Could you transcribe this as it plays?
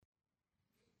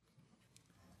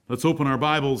Let's open our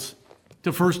Bibles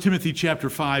to 1 Timothy chapter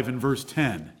 5 and verse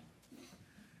 10.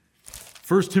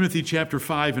 1 Timothy chapter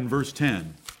 5 and verse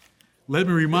 10. Let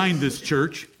me remind this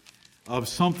church of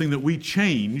something that we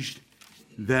changed,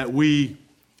 that we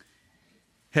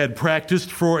had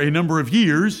practiced for a number of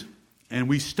years, and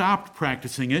we stopped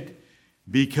practicing it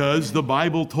because the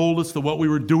Bible told us that what we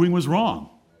were doing was wrong.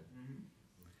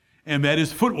 And that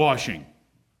is foot washing.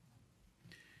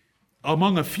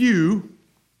 Among a few,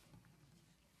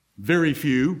 very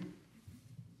few,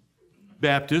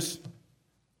 Baptists,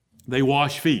 they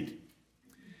wash feet.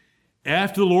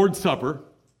 After the Lord's Supper,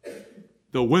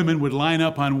 the women would line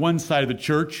up on one side of the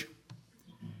church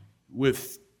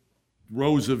with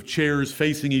rows of chairs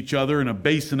facing each other and a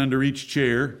basin under each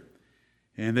chair,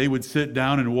 and they would sit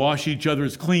down and wash each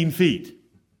other's clean feet.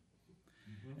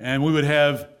 And we would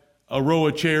have a row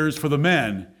of chairs for the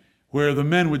men, where the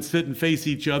men would sit and face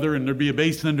each other, and there'd be a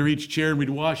basin under each chair, and we'd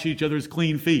wash each other's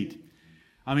clean feet.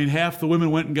 I mean, half the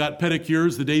women went and got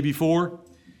pedicures the day before.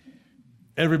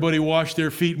 Everybody washed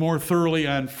their feet more thoroughly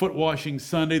on foot washing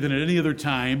Sunday than at any other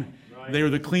time. Right. They were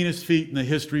the cleanest feet in the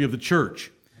history of the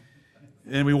church.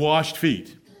 And we washed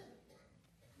feet.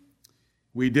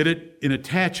 We did it in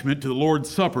attachment to the Lord's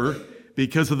Supper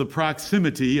because of the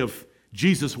proximity of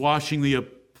Jesus washing the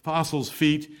apostles'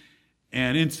 feet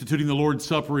and instituting the Lord's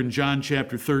Supper in John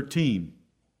chapter 13.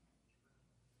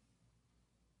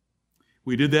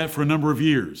 We did that for a number of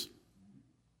years.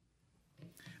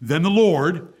 Then the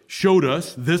Lord showed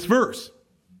us this verse,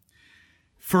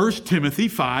 1 Timothy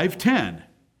 5:10.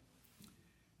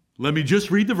 Let me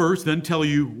just read the verse, then tell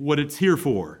you what it's here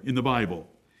for in the Bible.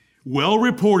 Well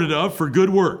reported of for good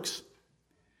works,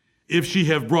 if she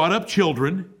have brought up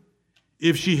children,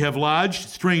 if she have lodged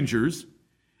strangers,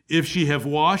 if she have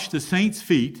washed the saints'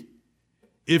 feet,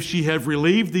 if she have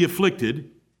relieved the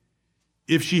afflicted,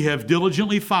 if she have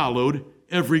diligently followed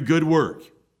every good work.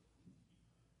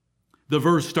 The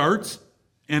verse starts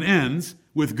and ends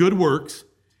with good works,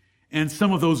 and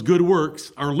some of those good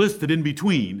works are listed in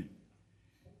between.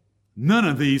 None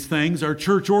of these things are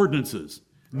church ordinances.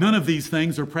 None of these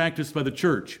things are practiced by the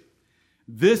church.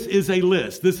 This is a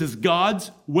list. This is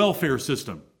God's welfare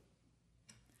system.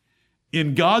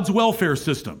 In God's welfare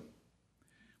system,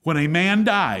 when a man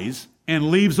dies and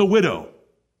leaves a widow,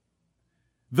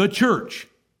 the church,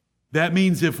 that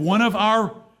means if one of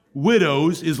our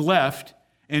widows is left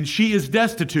and she is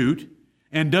destitute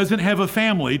and doesn't have a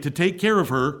family to take care of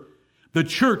her, the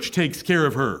church takes care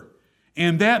of her.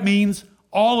 And that means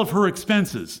all of her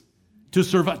expenses to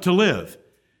survive, to live.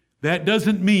 That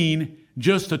doesn't mean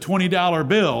just a $20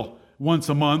 bill once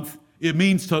a month. It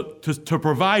means to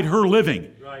provide her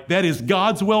living. Right. That is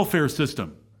God's welfare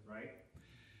system. Right.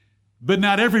 But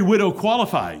not every widow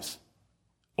qualifies.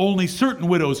 Only certain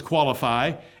widows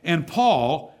qualify. And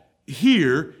Paul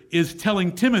here is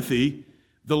telling Timothy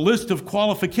the list of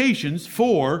qualifications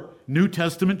for New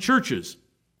Testament churches.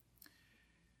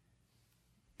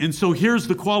 And so here's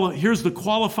the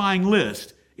qualifying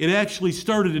list. It actually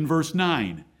started in verse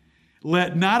 9.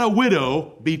 Let not a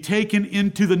widow be taken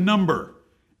into the number.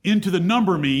 Into the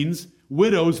number means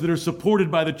widows that are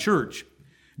supported by the church.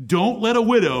 Don't let a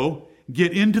widow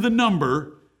get into the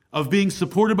number of being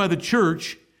supported by the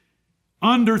church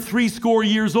under 60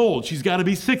 years old. She's got to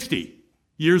be 60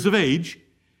 years of age.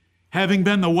 Having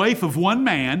been the wife of one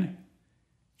man,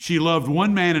 she loved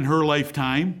one man in her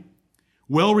lifetime,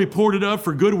 well reported of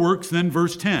for good works, then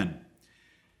verse 10.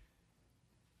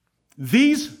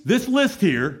 This list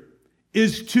here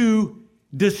is to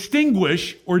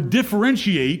distinguish or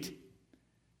differentiate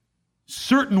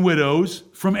certain widows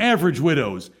from average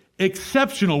widows,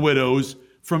 exceptional widows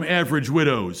from average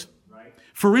widows. Right.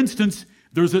 For instance,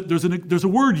 there's a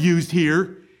word used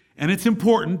here, and it's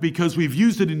important because we've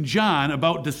used it in John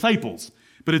about disciples.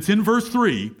 But it's in verse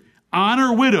 3,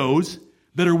 honor widows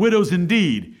that are widows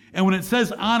indeed. And when it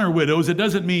says honor widows, it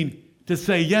doesn't mean to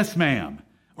say yes, ma'am,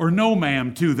 or no,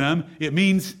 ma'am to them. It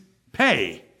means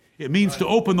pay. It means to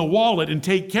open the wallet and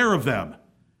take care of them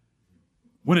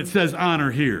when it says honor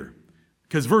here.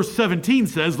 Because verse 17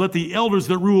 says, let the elders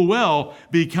that rule well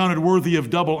be counted worthy of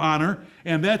double honor.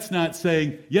 And that's not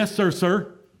saying, yes, sir,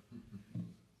 sir,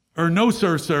 or no,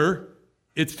 sir, sir.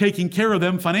 It's taking care of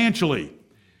them financially.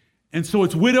 And so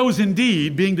it's widows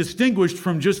indeed being distinguished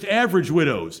from just average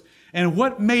widows. And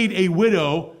what made a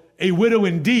widow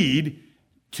indeed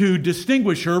to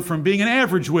distinguish her from being an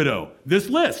average widow? This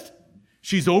list.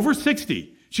 She's over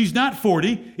 60. She's not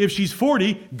 40. If she's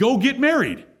 40, go get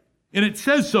married. And it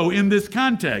says so in this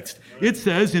context. It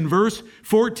says in verse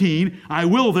 14, I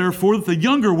will therefore that the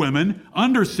younger women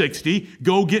under 60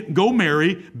 go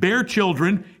marry, bear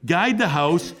children, guide the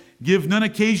house, Give none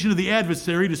occasion to the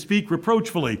adversary to speak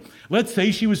reproachfully. Let's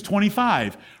say she was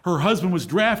 25. Her husband was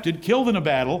drafted, killed in a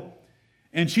battle,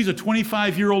 and she's a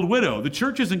 25-year-old widow. The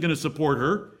church isn't going to support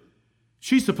her.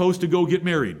 She's supposed to go get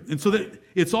married. And so that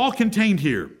it's all contained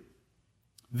here.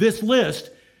 This list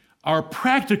are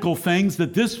practical things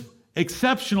that this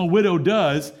exceptional widow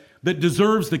does that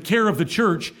deserves the care of the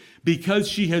church because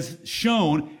she has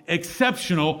shown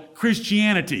exceptional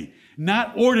Christianity.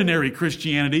 Not ordinary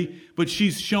Christianity, but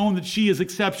she's shown that she is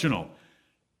exceptional.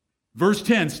 Verse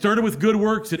 10 started with good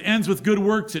works. It ends with good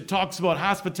works. It talks about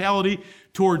hospitality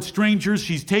towards strangers.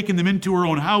 She's taken them into her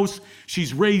own house.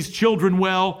 She's raised children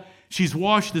well. She's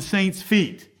washed the saints'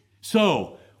 feet.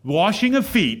 So, washing of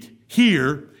feet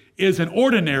here is an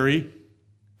ordinary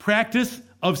practice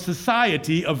of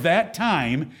society of that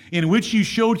time in which you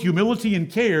showed humility and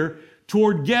care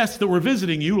toward guests that were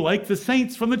visiting you, like the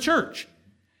saints from the church.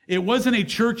 It wasn't a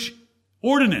church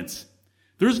ordinance.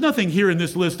 There's nothing here in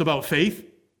this list about faith.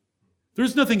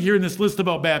 There's nothing here in this list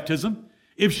about baptism.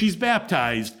 If she's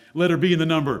baptized, let her be in the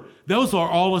number. Those are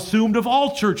all assumed of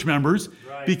all church members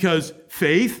because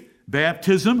faith,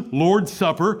 baptism, Lord's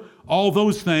Supper, all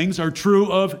those things are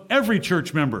true of every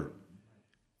church member.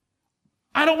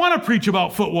 I don't want to preach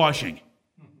about foot washing.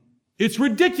 It's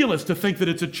ridiculous to think that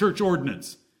it's a church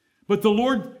ordinance. But the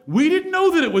Lord, we didn't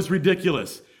know that it was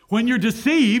ridiculous. When you're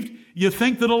deceived, you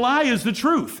think that a lie is the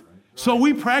truth. So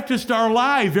we practiced our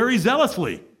lie very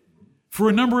zealously for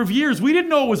a number of years. We didn't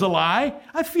know it was a lie.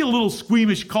 I feel a little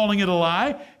squeamish calling it a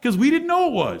lie because we didn't know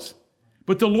it was.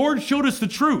 But the Lord showed us the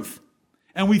truth,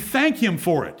 and we thank Him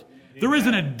for it. There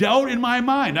isn't a doubt in my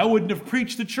mind. I wouldn't have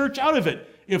preached the church out of it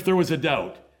if there was a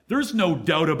doubt. There's no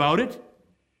doubt about it.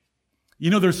 You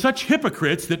know, there's such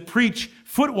hypocrites that preach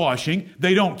foot washing.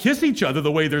 They don't kiss each other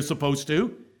the way they're supposed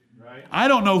to. Right. I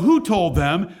don't know who told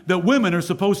them that women are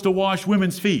supposed to wash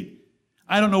women's feet.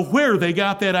 I don't know where they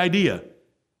got that idea.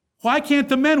 Why can't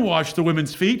the men wash the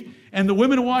women's feet and the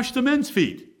women wash the men's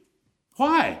feet?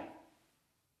 Why?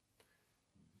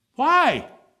 Why?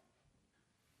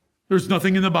 There's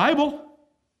nothing in the Bible.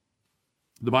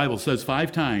 The Bible says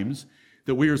 5 times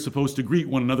that we are supposed to greet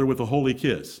one another with a holy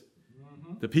kiss.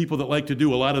 The people that like to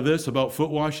do a lot of this about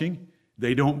foot washing,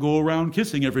 they don't go around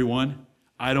kissing everyone.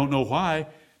 I don't know why.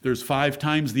 There's 5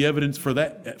 times the evidence for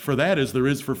that as there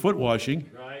is for foot washing.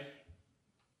 Right.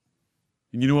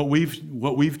 And you know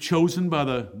what we've chosen by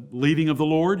the leading of the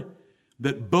Lord?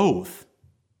 That both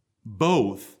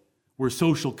were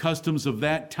social customs of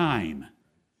that time.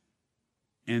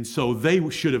 And so they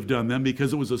should have done them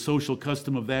because it was a social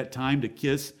custom of that time to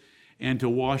kiss and to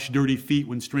wash dirty feet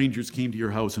when strangers came to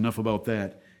your house. Enough about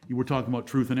that. You were talking about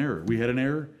truth and error. We had an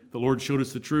error. The Lord showed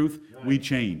us the truth. We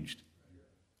changed.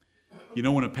 You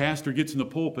know, when a pastor gets in the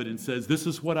pulpit and says, this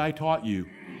is what I taught you.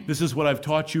 This is what I've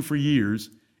taught you for years.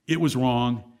 It was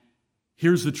wrong.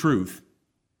 Here's the truth.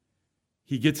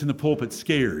 He gets in the pulpit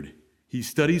scared. He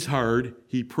studies hard.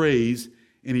 He prays.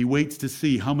 And he waits to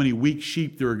see how many weak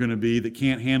sheep there are going to be that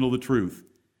can't handle the truth,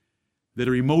 that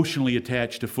are emotionally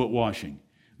attached to foot washing,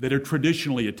 that are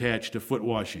traditionally attached to foot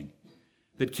washing,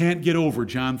 that can't get over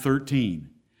John 13,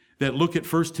 that look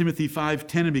at 1 Timothy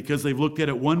 5:10, and because they've looked at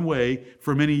it one way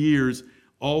for many years,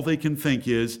 all they can think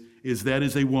is that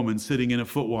is a woman sitting in a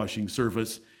foot washing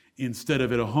service instead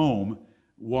of at a home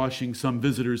washing some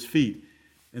visitor's feet.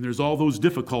 And there's all those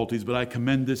difficulties, but I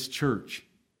commend this church.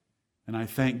 And I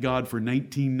thank God for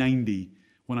 1990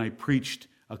 when I preached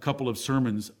a couple of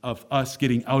sermons of us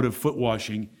getting out of foot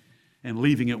washing and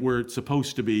leaving it where it's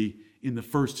supposed to be in the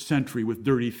first century with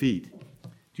dirty feet.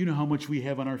 Do you know how much we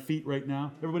have on our feet right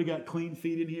now? Everybody got clean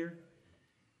feet in here?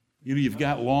 You know, you've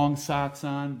got long socks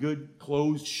on, good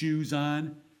closed shoes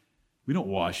on. We don't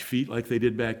wash feet like they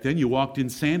did back then. You walked in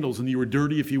sandals and you were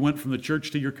dirty if you went from the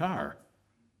church to your car.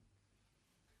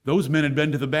 Those men had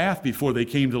been to the bath before they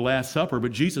came to the Last Supper,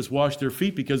 but Jesus washed their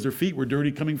feet because their feet were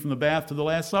dirty coming from the bath to the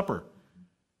Last Supper.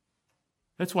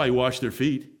 That's why He washed their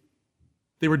feet.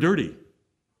 They were dirty.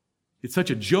 It's such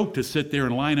a joke to sit there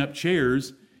and line up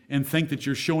chairs and think that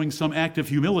you're showing some act of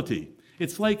humility.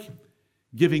 It's like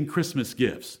giving Christmas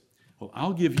gifts. Well,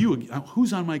 I'll give you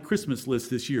who's on my Christmas list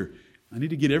this year? I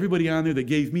need to get everybody on there that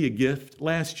gave me a gift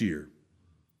last year.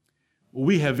 Well,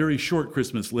 we have very short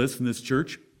Christmas lists in this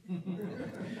church.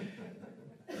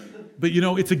 But you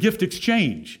know, it's a gift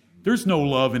exchange. There's no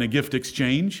love in a gift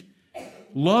exchange.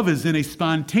 Love is in a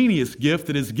spontaneous gift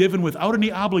that is given without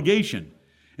any obligation.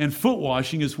 And foot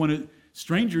washing is when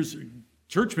strangers,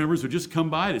 church members would just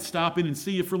come by to stop in and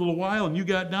see you for a little while, and you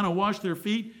got down and washed their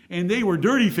feet, and they were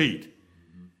dirty feet.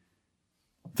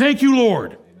 Thank you,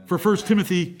 Lord, for 1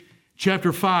 Timothy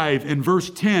chapter 5 and verse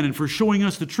 10 and for showing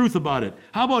us the truth about it.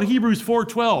 How about Hebrews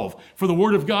 4:12? For the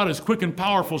word of God is quick and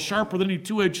powerful, sharper than any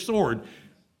two-edged sword.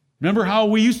 Remember how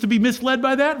we used to be misled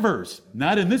by that verse?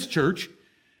 Not in this church,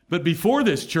 but before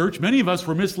this church, many of us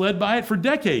were misled by it for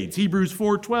decades. Hebrews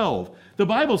 4:12. The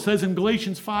Bible says in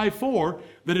Galatians 5:4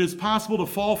 that it is possible to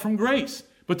fall from grace.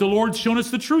 But the Lord's shown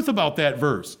us the truth about that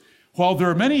verse. While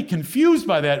there are many confused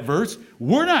by that verse,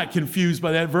 we're not confused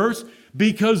by that verse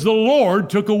because the Lord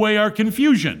took away our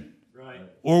confusion. Right.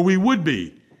 Or we would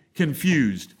be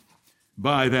confused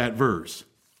by that verse.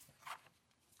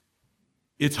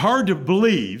 It's hard to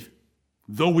believe,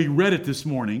 though we read it this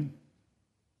morning,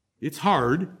 it's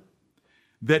hard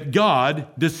that God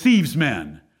deceives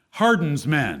men, hardens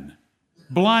men,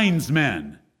 blinds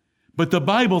men. But the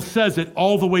Bible says it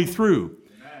all the way through.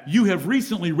 You have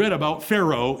recently read about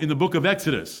Pharaoh in the book of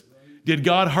Exodus. Did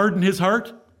God harden his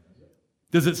heart?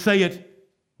 Does it say it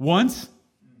once,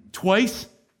 twice,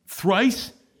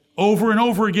 thrice, over and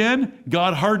over again?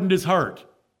 God hardened his heart.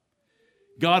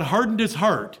 God hardened his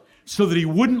heart so that he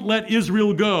wouldn't let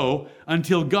Israel go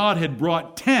until God had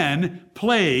brought 10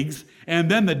 plagues and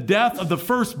then the death of the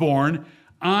firstborn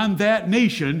on that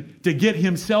nation to get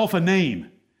himself a name.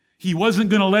 He wasn't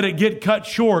going to let it get cut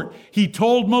short. He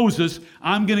told Moses,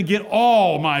 I'm going to get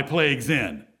all my plagues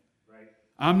in. Right.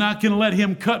 I'm not going to let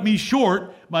him cut me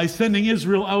short by sending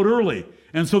Israel out early.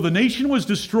 And so the nation was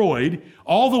destroyed.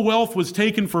 All the wealth was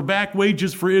taken for back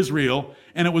wages for Israel,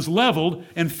 and it was leveled,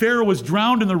 and Pharaoh was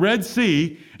drowned in the Red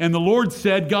Sea. And the Lord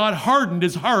said God hardened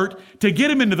his heart to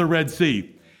get him into the Red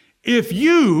Sea. If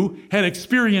you had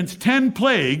experienced 10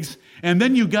 plagues, and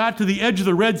then you got to the edge of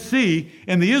the Red Sea,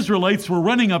 and the Israelites were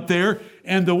running up there,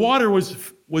 and the water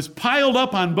was piled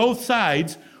up on both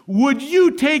sides, would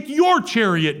you take your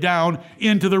chariot down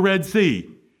into the Red Sea?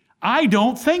 I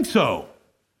don't think so.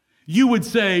 You would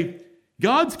say,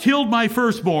 God's killed my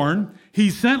firstborn. He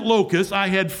sent locusts. I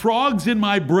had frogs in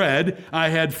my bread. I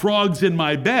had frogs in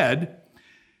my bed.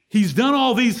 He's done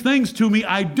all these things to me.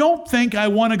 I don't think I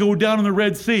want to go down in the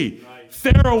Red Sea.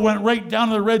 Pharaoh went right down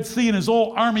to the Red Sea and his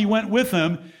whole army went with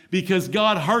him because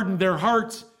God hardened their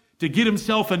hearts to get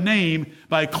himself a name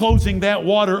by closing that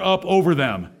water up over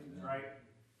them. Right.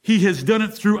 He has done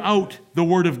it throughout the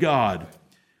Word of God.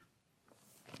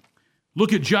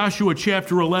 Look at Joshua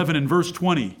chapter 11 and verse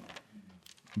 20.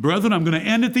 Brethren, I'm going to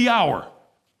end at the hour,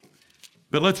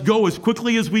 but let's go as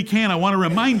quickly as we can. I want to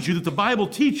remind you that the Bible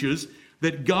teaches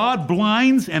that God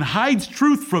blinds and hides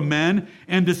truth from men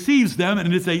and deceives them,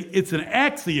 and it's an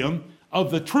axiom of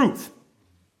the truth.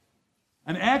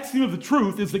 An axiom of the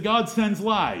truth is that God sends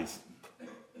lies.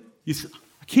 You say,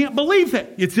 I can't believe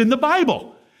that. It's in the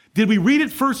Bible. Did we read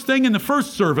it first thing in the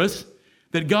first service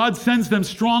that God sends them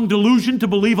strong delusion to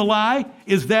believe a lie?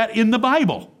 Is that in the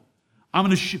Bible?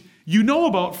 You know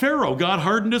about Pharaoh. God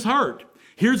hardened his heart.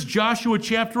 Here's Joshua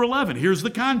chapter 11. Here's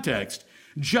the context.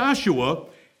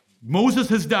 Moses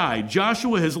has died.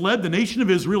 Joshua has led the nation of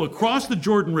Israel across the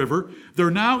Jordan River. They're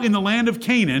now in the land of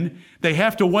Canaan. They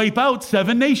have to wipe out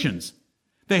 7 nations.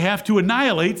 They have to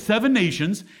annihilate 7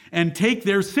 nations and take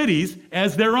their cities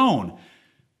as their own.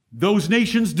 Those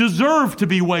nations deserve to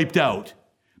be wiped out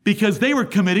because they were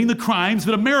committing the crimes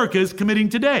that America is committing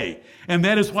today. And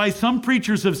that is why some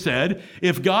preachers have said,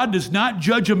 if God does not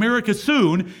judge America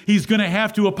soon, he's going to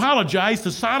have to apologize to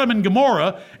Sodom and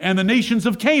Gomorrah and the nations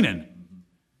of Canaan.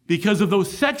 Because of those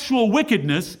sexual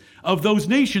wickedness of those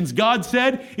nations, God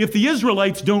said, if the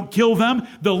Israelites don't kill them,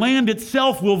 the land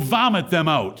itself will vomit them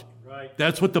out. Right.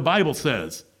 That's what the Bible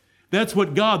says. That's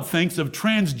what God thinks of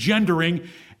transgendering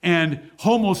and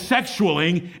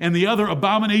homosexualing and the other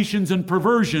abominations and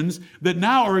perversions that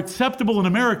now are acceptable in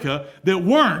America that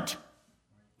weren't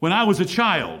when I was a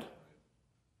child.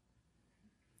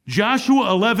 Joshua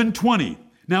 11:20.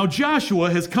 Now Joshua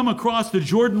has come across the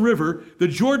Jordan River. The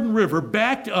Jordan River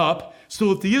backed up so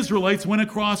that the Israelites went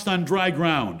across on dry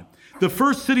ground. The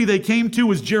first city they came to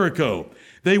was Jericho.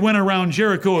 They went around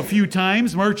Jericho a few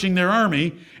times, marching their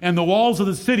army, and the walls of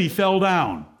the city fell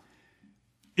down.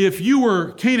 If you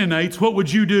were Canaanites, what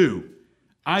would you do?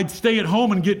 I'd stay at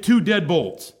home and get 2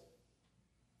 deadbolts,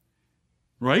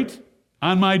 right,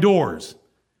 on my doors.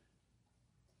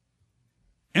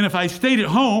 And if I stayed at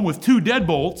home with 2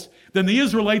 deadbolts, then the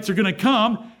Israelites are going to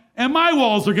come and my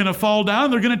walls are going to fall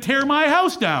down. They're going to tear my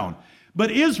house down.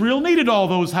 But Israel needed all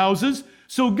those houses,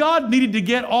 so God needed to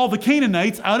get all the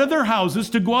Canaanites out of their houses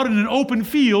to go out in an open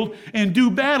field and do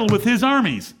battle with his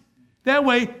armies. That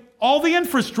way, all the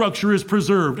infrastructure is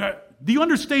preserved. Do you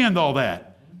understand all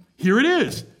that? Here it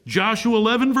is, Joshua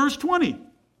 11, verse 20.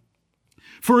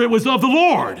 For it was of the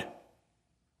Lord.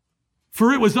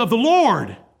 For it was of the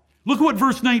Lord. Look what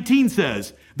verse 19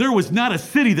 says. There was not a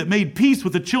city that made peace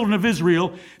with the children of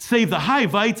Israel, save the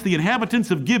Hivites, the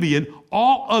inhabitants of Gibeon.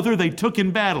 All other they took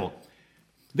in battle.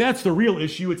 That's the real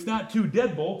issue. It's not two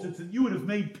deadbolts. It's that you would have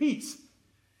made peace.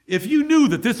 If you knew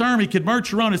that this army could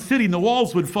march around a city and the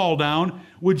walls would fall down,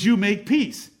 would you make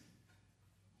peace?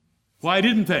 Why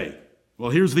didn't they?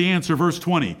 Well, here's the answer, verse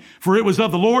 20. For it was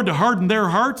of the Lord to harden their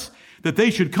hearts, that they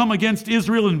should come against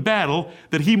Israel in battle,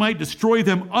 that he might destroy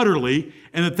them utterly,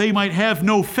 and that they might have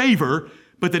no favor,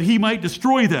 but that he might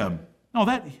destroy them. Oh,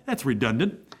 that's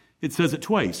redundant. It says it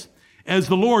twice. As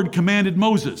the Lord commanded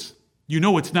Moses. You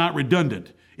know it's not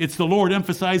redundant. It's the Lord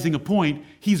emphasizing a point.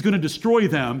 He's going to destroy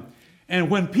them. And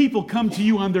when people come to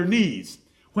you on their knees,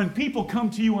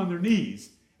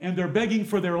 and they're begging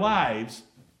for their lives,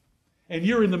 and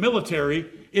you're in the military,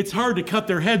 it's hard to cut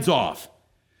their heads off.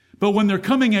 But when they're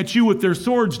coming at you with their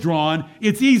swords drawn,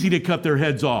 it's easy to cut their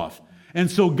heads off. And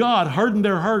so God hardened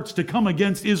their hearts to come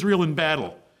against Israel in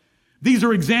battle. These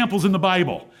are examples in the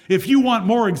Bible. If you want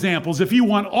more examples, if you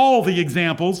want all the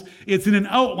examples, it's in an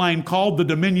outline called the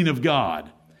dominion of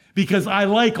God. Because I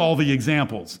like all the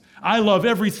examples. I love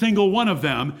every single one of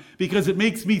them because it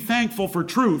makes me thankful for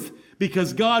truth,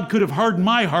 because God could have hardened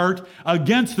my heart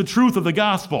against the truth of the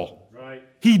gospel. Right.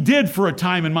 He did for a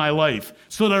time in my life,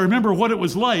 so that I remember what it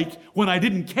was like when I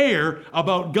didn't care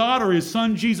about God or his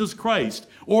son Jesus Christ,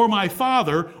 or my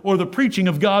Father, or the preaching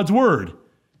of God's word.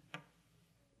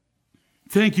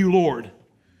 Thank you, Lord.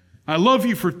 I love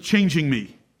you for changing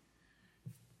me.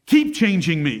 Keep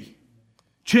changing me.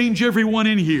 Change everyone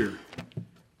in here.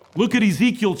 Look at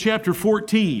Ezekiel chapter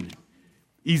 14.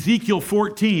 Ezekiel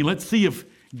 14. Let's see if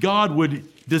God would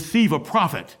deceive a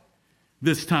prophet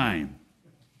this time.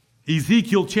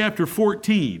 Ezekiel chapter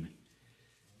 14.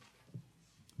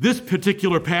 This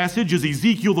particular passage is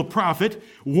Ezekiel the prophet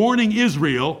warning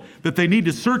Israel that they need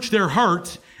to search their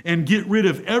hearts and get rid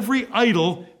of every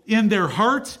idol in their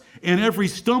hearts and every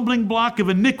stumbling block of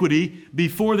iniquity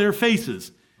before their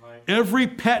faces. Right. Every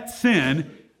pet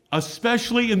sin,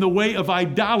 especially in the way of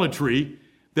idolatry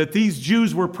that these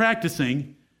Jews were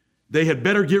practicing, they had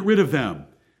better get rid of them,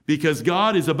 because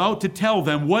God is about to tell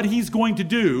them what he's going to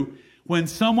do when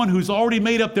someone who's already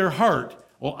made up their heart,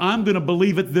 well, I'm going to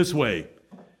believe it this way.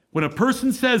 When a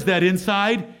person says that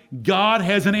inside, God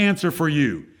has an answer for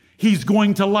you. He's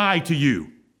going to lie to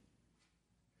you.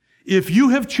 If you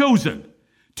have chosen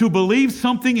to believe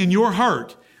something in your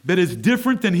heart that is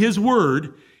different than his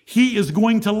word, he is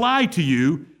going to lie to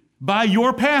you by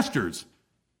your pastors,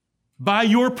 by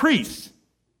your priests.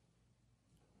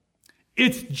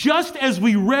 It's just as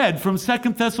we read from 2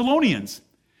 Thessalonians.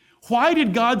 Why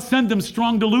did God send them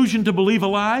strong delusion to believe a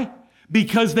lie?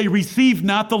 Because they received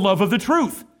not the love of the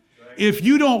truth. Right. If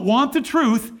you don't want the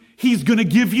truth, he's going to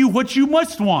give you what you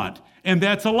must want, and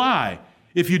that's a lie.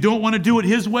 If you don't want to do it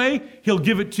his way, he'll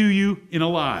give it to you in a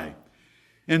lie.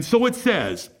 And so it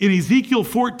says in Ezekiel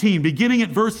 14, beginning at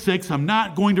verse 6, I'm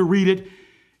not going to read it,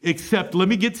 except let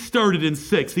me get started in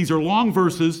 6. These are long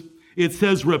verses. It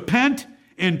says, repent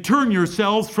and turn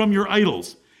yourselves from your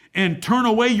idols, and turn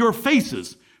away your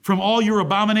faces from all your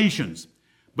abominations.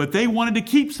 But they wanted to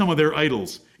keep some of their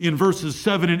idols. In verses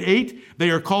 7 and 8, they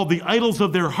are called the idols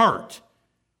of their heart.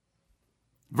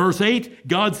 Verse 8,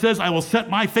 God says, I will set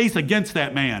my face against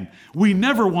that man. We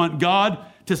never want God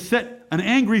to set an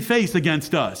angry face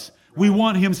against us. We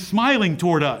want him smiling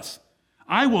toward us.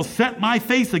 I will set my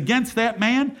face against that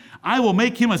man. I will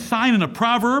make him a sign and a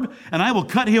proverb, and I will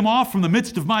cut him off from the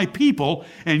midst of my people,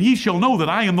 and ye shall know that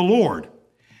I am the Lord.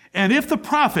 And if the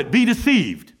prophet be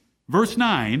deceived, verse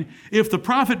 9, if the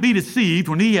prophet be deceived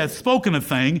when he hath spoken a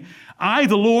thing, I,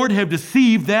 the Lord, have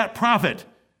deceived that prophet.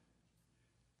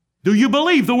 Do you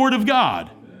believe the word of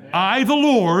God? I, the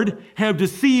Lord, have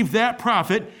deceived that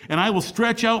prophet, and I will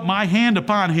stretch out my hand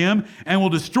upon him and will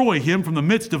destroy him from the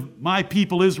midst of my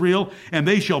people Israel, and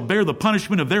they shall bear the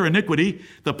punishment of their iniquity.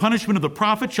 The punishment of the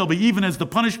prophet shall be even as the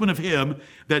punishment of him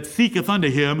that seeketh unto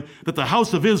him, that the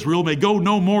house of Israel may go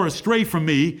no more astray from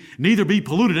me, neither be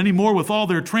polluted any more with all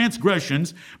their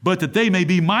transgressions, but that they may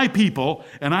be my people,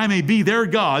 and I may be their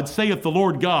God, saith the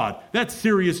Lord God. That's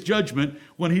serious judgment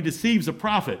when he deceives a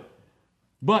prophet.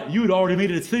 But you'd already made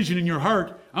a decision in your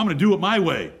heart, I'm going to do it my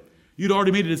way. You'd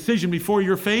already made a decision before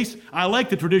your face. I like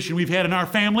the tradition we've had in our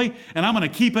family, and I'm going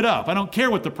to keep it up. I don't care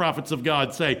what the prophets of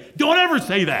God say. Don't ever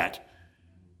say that.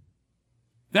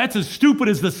 That's as stupid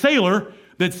as the sailor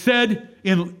that said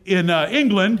in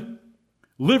England,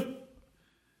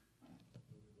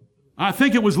 I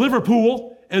think it was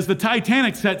Liverpool, as the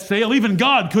Titanic set sail, even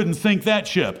God couldn't sink that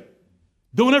ship.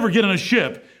 Don't ever get on a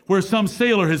ship where some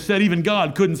sailor has said even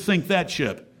God couldn't sink that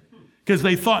ship, because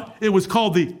they thought it was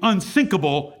called the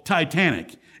unsinkable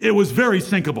Titanic. It was very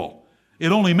sinkable.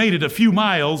 It only made it a few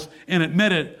miles, and it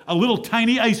met a little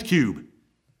tiny ice cube.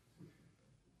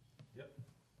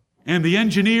 And the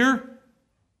engineer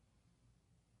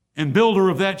and builder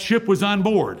of that ship was on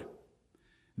board.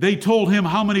 They told him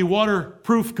how many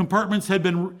waterproof compartments had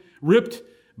been ripped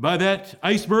by that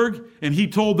iceberg, and he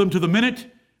told them to the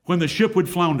minute when the ship would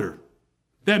flounder.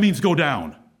 That means go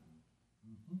down.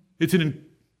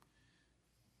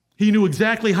 He knew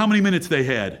exactly how many minutes they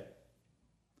had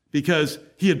because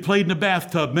he had played in a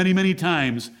bathtub many, many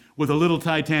times with a little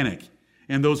Titanic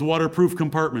and those waterproof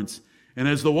compartments. And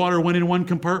as the water went in one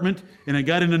compartment and it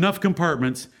got in enough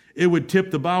compartments, it would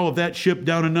tip the bow of that ship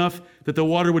down enough that the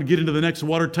water would get into the next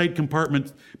watertight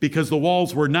compartment because the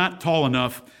walls were not tall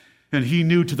enough, and he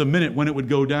knew to the minute when it would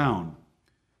go down.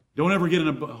 Don't ever get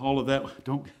into all of that.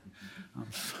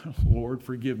 Lord,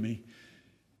 forgive me.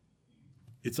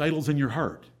 It's idols in your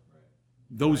heart.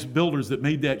 Those builders that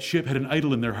made that ship had an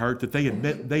idol in their heart that they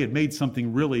had made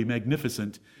something really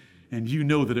magnificent, and you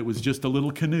know that it was just a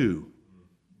little canoe.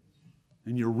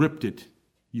 And you ripped it.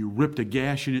 You ripped a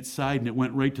gash in its side, and it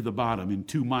went right to the bottom in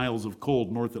 2 miles of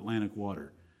cold North Atlantic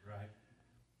water. Right.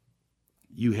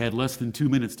 You had less than 2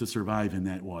 minutes to survive in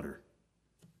that water.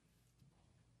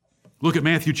 Look at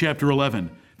Matthew chapter 11,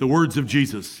 the words of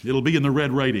Jesus. It'll be in the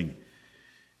red writing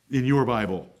in your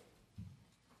Bible.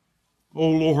 Oh,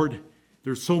 Lord,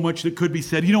 there's so much that could be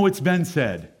said. You know, it's been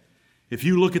said. If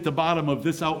you look at the bottom of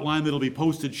this outline that'll be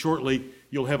posted shortly,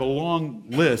 you'll have a long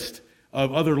list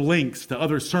of other links to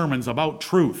other sermons about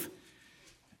truth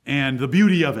and the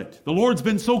beauty of it. The Lord's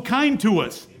been so kind to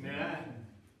us. Amen.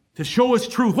 To show us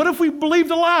truth. What if we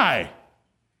believed a lie?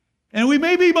 And we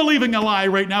may be believing a lie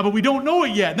right now, but we don't know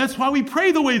it yet. And that's why we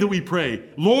pray the way that we pray.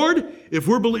 Lord, if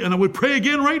we're and I would pray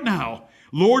again right now.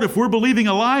 Lord, if we're believing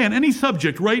a lie on any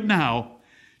subject right now,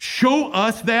 show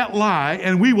us that lie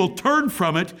and we will turn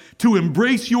from it to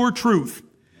embrace your truth.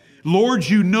 Lord,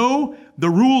 you know the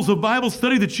rules of Bible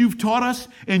study that you've taught us,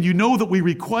 and you know that we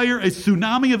require a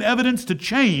tsunami of evidence to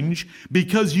change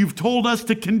because you've told us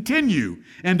to continue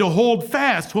and to hold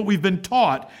fast what we've been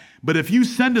taught. But if you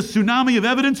send a tsunami of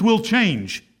evidence, we'll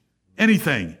change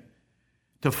anything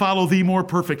to follow thee more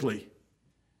perfectly.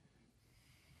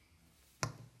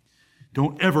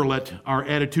 Don't ever let our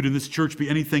attitude in this church be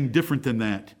anything different than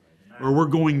that, or we're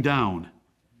going down.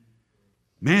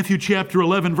 Matthew chapter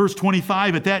 11, verse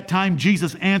 25, at that time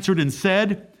Jesus answered and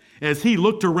said, as he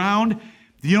looked around,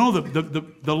 you know,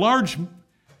 the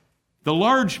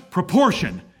large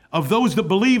proportion of those that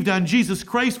believed on Jesus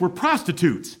Christ were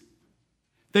prostitutes.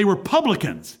 They were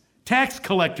publicans, tax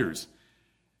collectors,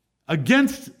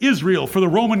 against Israel for the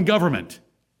Roman government,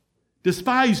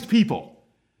 despised people,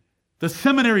 the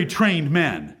seminary-trained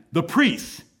men, the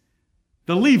priests,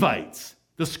 the Levites,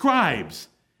 the scribes,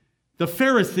 the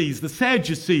Pharisees, the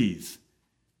Sadducees.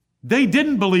 They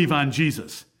didn't believe on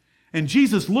Jesus. And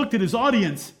Jesus looked at his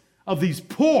audience of these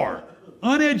poor,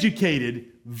 uneducated,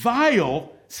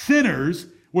 vile sinners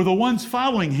were the ones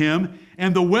following him,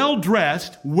 and the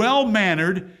well-dressed,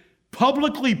 well-mannered,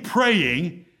 publicly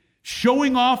praying,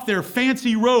 showing off their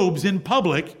fancy robes in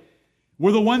public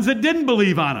were the ones that didn't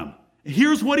believe on him.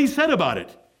 Here's what he said about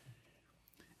it.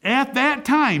 At that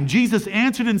time, Jesus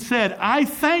answered and said, I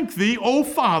thank thee, O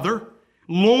Father,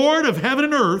 Lord of heaven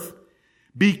and earth,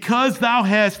 because thou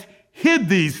hast hid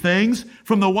these things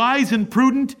from the wise and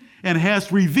prudent and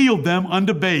hast revealed them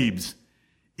unto babes.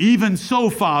 Even so,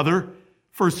 Father,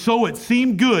 for so it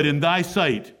seemed good in thy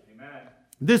sight. Amen.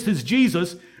 This is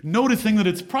Jesus noticing that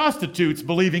it's prostitutes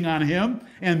believing on him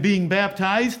and being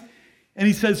baptized. And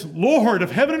he says, Lord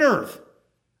of heaven and earth,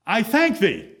 I thank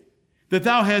thee that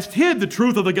thou hast hid the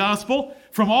truth of the gospel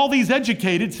from all these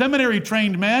educated,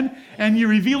 seminary-trained men, and you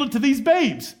revealed it to these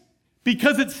babes,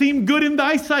 because it seemed good in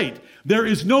thy sight. There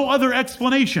is no other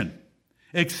explanation,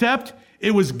 except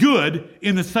it was good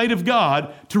in the sight of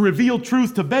God to reveal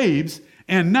truth to babes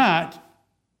and not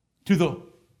to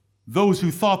those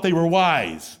who thought they were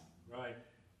wise. Right.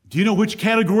 Do you know which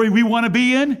category we want to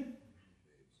be in?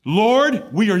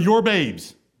 Lord, we are your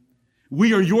babes.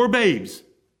 We are your babes.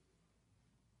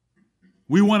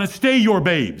 We want to stay your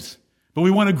babes, but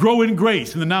we want to grow in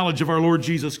grace and the knowledge of our Lord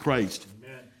Jesus Christ.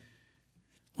 Amen.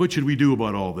 What should we do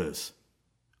about all this?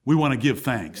 We want to give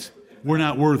thanks. We're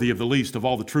not worthy of the least of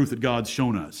all the truth that God's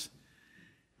shown us.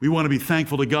 We want to be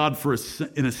thankful to God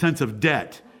in a sense of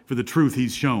debt for the truth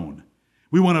he's shown.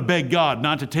 We want to beg God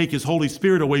not to take his Holy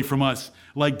Spirit away from us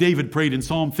like David prayed in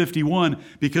Psalm 51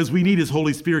 because we need his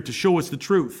Holy Spirit to show us the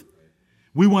truth.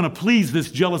 We want to please this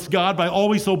jealous God by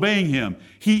always obeying him.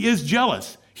 He is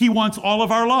jealous. He wants all of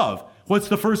our love. What's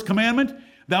the first commandment?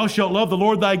 Thou shalt love the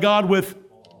Lord thy God with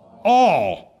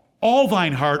all all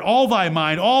thine heart, all thy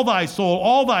mind, all thy soul,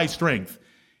 all thy strength.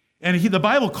 And the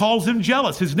Bible calls him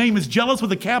jealous. His name is jealous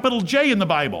with a capital J in the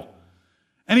Bible.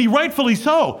 And he rightfully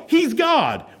so. He's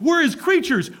God. We're his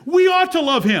creatures. We ought to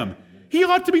love him. He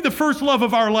ought to be the first love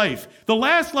of our life, the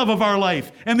last love of our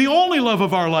life, and the only love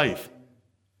of our life.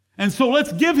 And so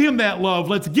let's give him that love.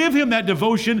 Let's give him that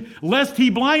devotion, lest he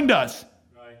blind us.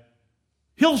 Right.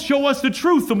 He'll show us the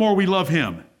truth the more we love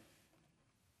him.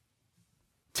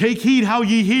 Take heed how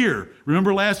ye hear.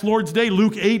 Remember last Lord's Day,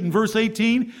 Luke 8 and verse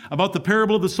 18, about the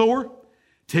parable of the sower?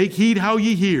 Take heed how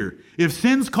ye hear. If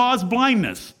sins cause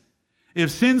blindness, if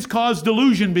sins cause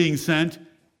delusion being sent,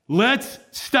 let's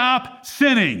stop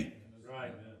sinning.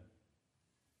 Right.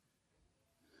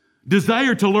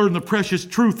 Desire to learn the precious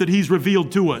truth that he's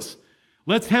revealed to us.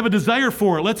 Let's have a desire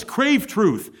for it. Let's crave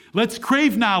truth. Let's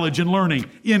crave knowledge and learning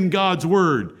in God's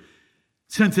word,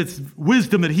 since it's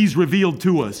wisdom that he's revealed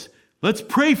to us. Let's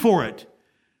pray for it.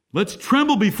 Let's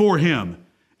tremble before him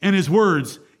and his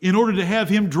words in order to have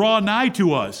him draw nigh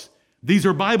to us. These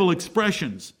are Bible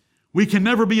expressions. We can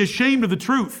never be ashamed of the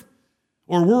truth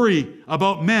or worry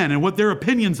about men and what their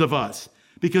opinions of us,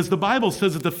 because the Bible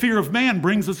says that the fear of man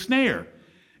brings a snare.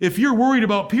 If you're worried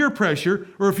about peer pressure,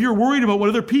 or if you're worried about what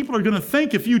other people are going to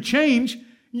think if you change,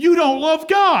 you don't love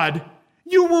God.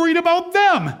 You're worried about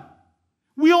them.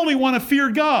 We only want to fear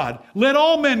God. Let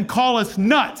all men call us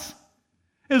nuts,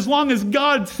 as long as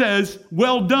God says,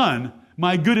 well done,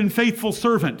 my good and faithful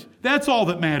servant. That's all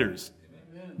that matters.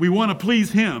 Amen. We want to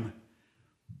please him.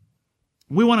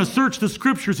 We want to search the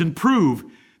scriptures and prove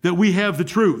that we have the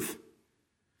truth.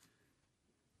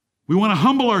 We want to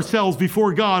humble ourselves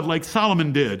before God like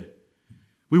Solomon did.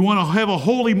 We want to have a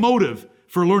holy motive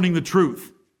for learning the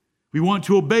truth. We want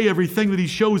to obey everything that he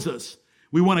shows us.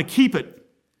 We want to keep it.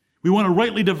 We want to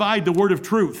rightly divide the word of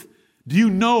truth. Do you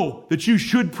know that you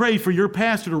should pray for your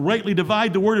pastor to rightly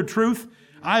divide the word of truth?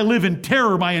 I live in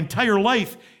terror my entire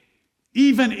life.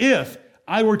 Even if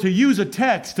I were to use a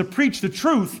text to preach the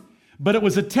truth, but it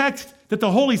was a text that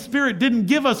the Holy Spirit didn't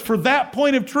give us for that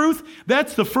point of truth,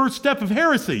 that's the first step of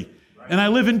heresy. And I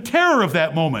live in terror of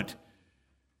that moment.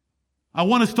 I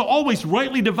want us to always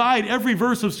rightly divide every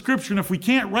verse of Scripture, and if we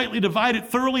can't rightly divide it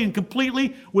thoroughly and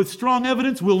completely with strong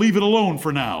evidence, we'll leave it alone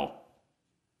for now.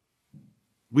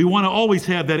 We want to always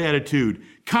have that attitude.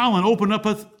 Colin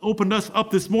opened us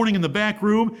up this morning in the back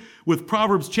room with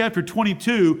Proverbs chapter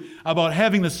 22 about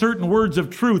having the certain words of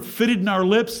truth fitted in our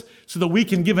lips so that we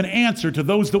can give an answer to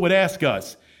those that would ask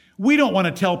us. We don't want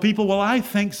to tell people, well, I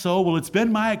think so. Well, it's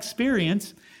been my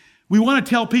experience. We want to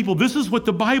tell people, this is what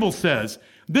the Bible says.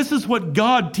 This is what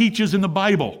God teaches in the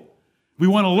Bible. We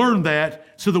want to learn that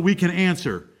so that we can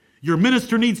answer. Your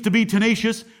minister needs to be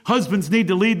tenacious. Husbands need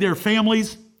to lead their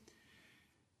families.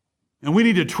 And we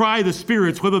need to try the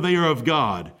spirits, whether they are of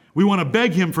God. We want to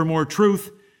beg him for more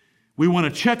truth. We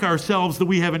want to check ourselves that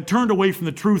we haven't turned away from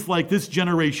the truth like this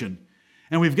generation.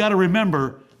 And we've got to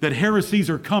remember that heresies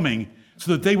are coming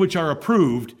so that they which are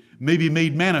approved may be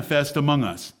made manifest among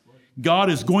us.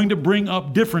 God is going to bring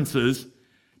up differences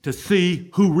to see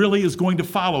who really is going to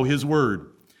follow his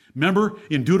word. Remember,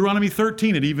 in Deuteronomy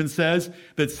 13, it even says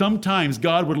that sometimes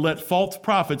God would let false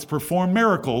prophets perform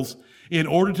miracles in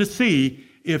order to see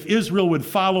if Israel would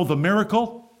follow the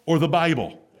miracle or the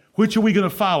Bible. Which are we going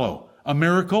to follow? A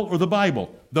miracle or the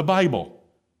Bible? The Bible.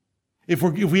 If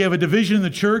we have a division in the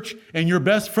church and your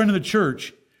best friend in the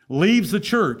church leaves the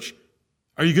church,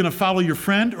 are you going to follow your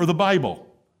friend or the Bible?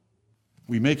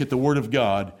 We make it the Word of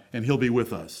God, and he'll be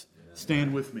with us.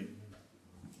 Stand with me.